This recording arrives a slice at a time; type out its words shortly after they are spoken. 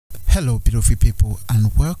Hello beautiful people,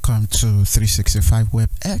 and welcome to 365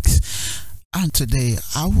 WebX. And today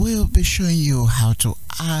I will be showing you how to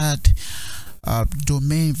add a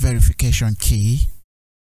domain verification key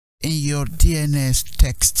in your DNS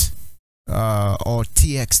text or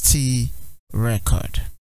TXT record.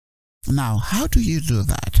 Now, how do you do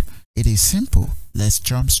that? It is simple. Let's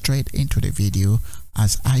jump straight into the video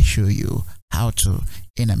as I show you how to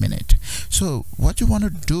in a minute. So what you want to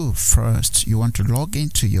do first, you want to log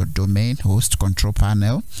into your domain host control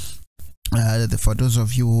panel. For those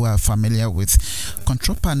of you who are familiar with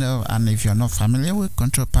control panel, and if you're not familiar with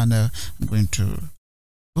control panel, I'm going to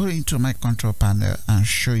go into my control panel and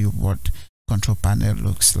show you what control panel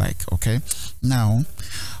looks like. Okay, now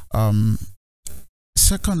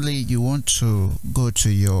secondly, you want to go to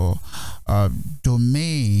your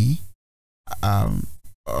domain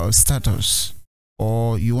status,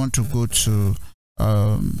 or you want to go to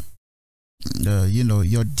your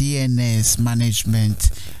DNS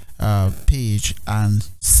management page and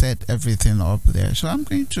set everything up there. So I'm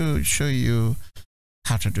going to show you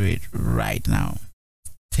how to do it right now.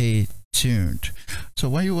 Stay tuned. So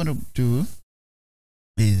what you want to do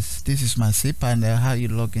is, this is my cPanel. How you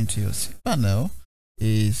log into your cPanel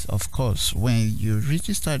is, of course, when you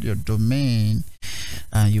registered your domain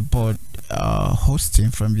and you bought hosting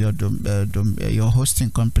from your hosting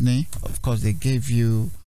company. Of course, they gave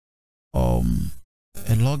you a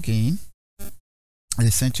login. They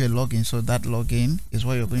sent you a login, so that login is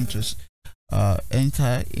what you're going to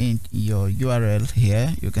enter in your URL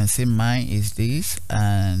here. You can see mine is this,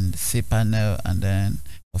 and cPanel, and then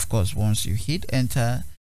of course once you hit enter,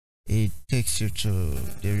 it takes you to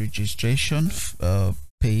the registration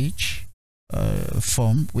page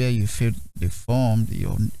form, where you fill the form,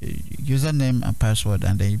 your username and password,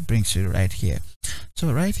 and then it brings you right here.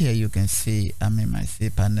 So right here you can see I'm in my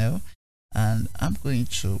cPanel, and I'm going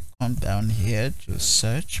to come down here to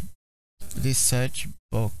search, this search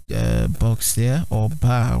box there, or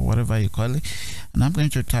bar, whatever you call it, and I'm going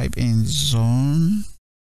to type in zone,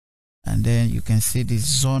 and then you can see the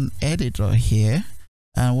zone editor here.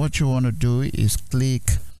 And what you want to do is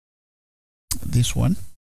click this one,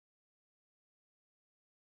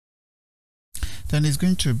 then it's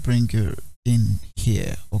going to bring you in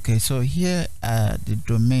here. Okay, so here are the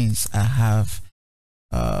domains I have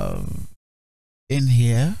in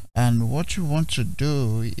here, and what you want to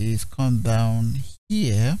do is come down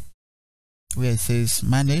here where it says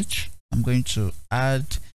manage. I'm going to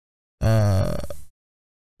add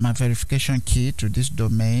my verification key to this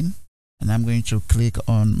domain, and I'm going to click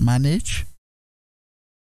on manage.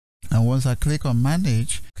 And once I click on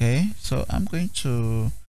manage, okay, so I'm going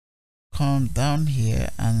to come down here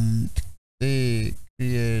and they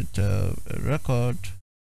create a record.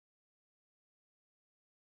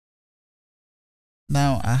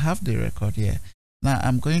 Now I have the record here. Now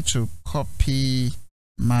I'm going to copy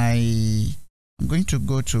I'm going to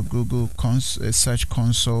go to Google search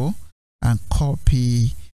console and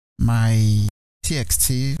copy my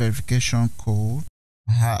TXT verification code.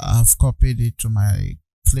 I've copied it to my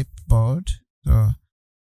clipboard. So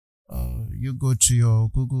you go to your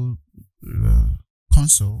Google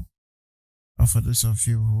console. For those of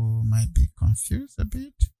you who might be confused a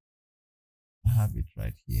bit, I have it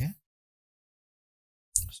right here.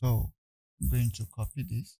 So I'm going to copy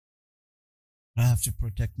this. I have to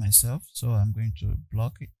protect myself, so I'm going to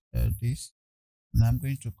block it, this, and I'm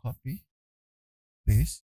going to copy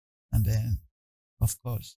this, and then of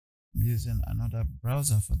course I'm using another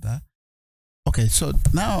browser for that. Okay, so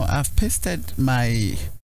now I've pasted my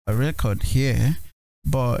record here,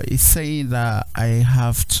 but it's saying that I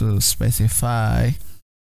have to specify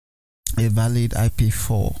a valid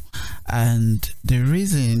IP4, and the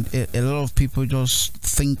reason a lot of people just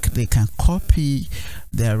think they can copy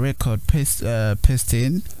their record, paste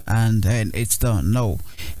in, and then it's done. No,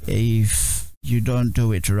 if you don't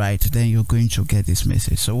do it right, then you're going to get this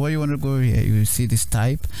message. So what you want to go here, you see this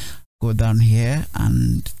type, go down here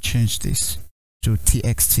and change this to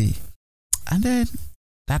TXT, and then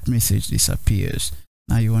that message disappears.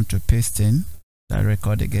 Now you want to paste in that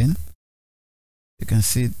record again. You can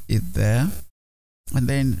see it there, and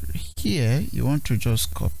then here you want to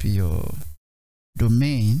just copy your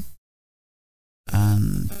domain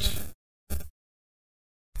and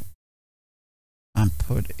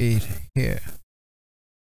put it here.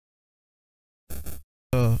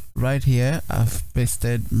 So right here I've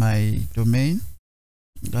pasted my domain,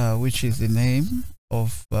 which is the name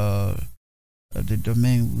of the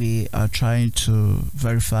domain we are trying to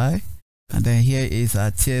verify. And then here is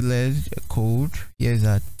our TLS code. Here is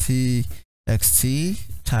our TXT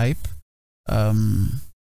type. And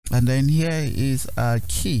then here is our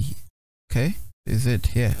key. Okay, is it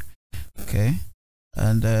here? Okay,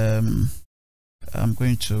 and I'm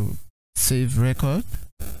going to save record.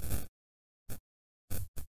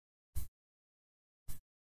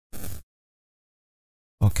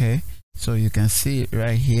 Okay, so you can see it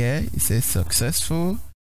right here. It says successful.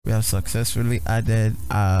 We have successfully added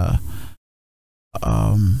our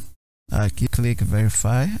click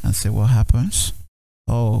verify and see what happens.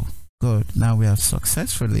 Oh, good. Now we have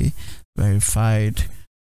successfully verified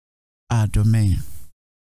our domain.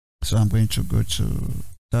 So I'm going to go to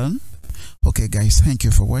done. Okay guys, thank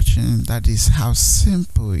you for watching. That is how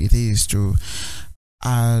simple it is to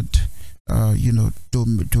add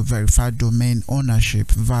to verify domain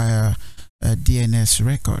ownership via a DNS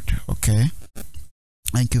record. Okay,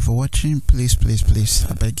 thank you for watching. Please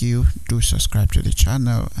I beg you, do subscribe to the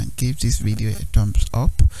channel and give this video a thumbs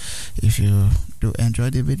up if you do enjoy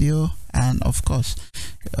the video. And of course,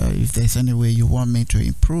 if there's any way you want me to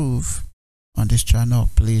improve on this channel,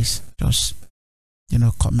 please just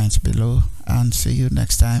comment below, and see you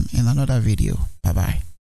next time in another video. Bye bye.